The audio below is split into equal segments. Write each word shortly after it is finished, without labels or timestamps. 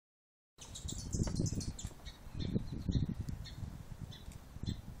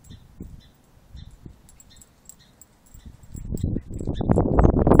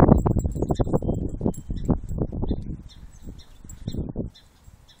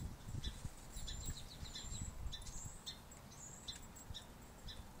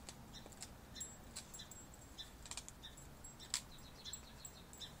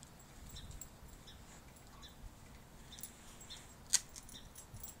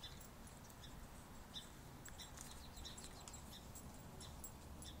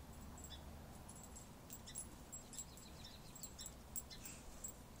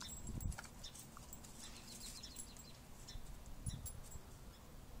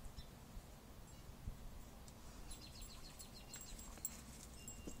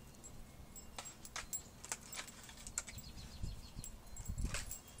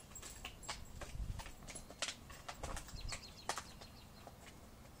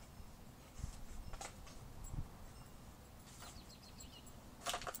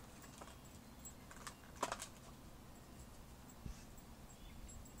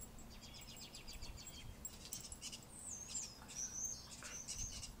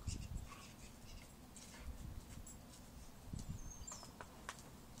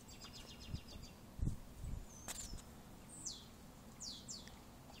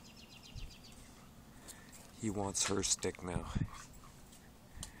He wants her stick now.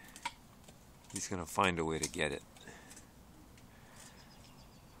 He's gonna find a way to get it.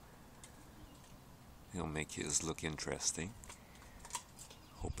 He'll make his look interesting,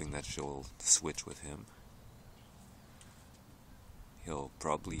 hoping that she'll switch with him. He'll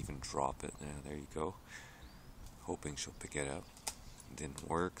probably even drop it. Yeah, there you go. Hoping she'll pick it up. Didn't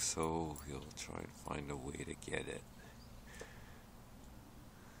work, so he'll try and find a way to get it.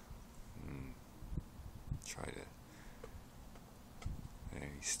 Try to... There,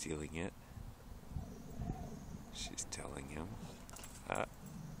 he's stealing it. She's telling him.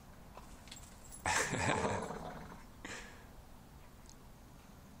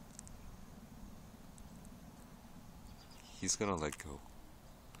 He's gonna let go.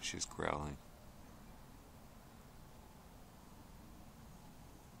 She's growling.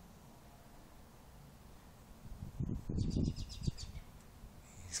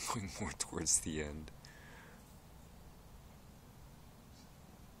 He's going more towards the end.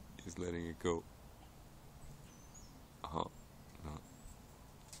 He's letting it go. No.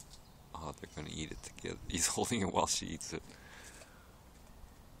 Oh, they're gonna eat it together. He's holding it while she eats it.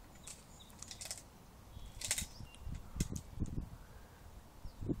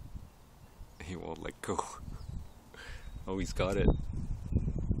 He won't let go. Oh, he's got it.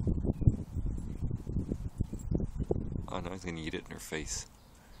 Oh, now he's gonna eat it in her face.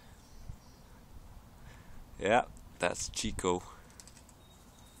 Yeah, that's Chico.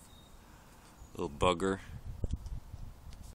 Little bugger.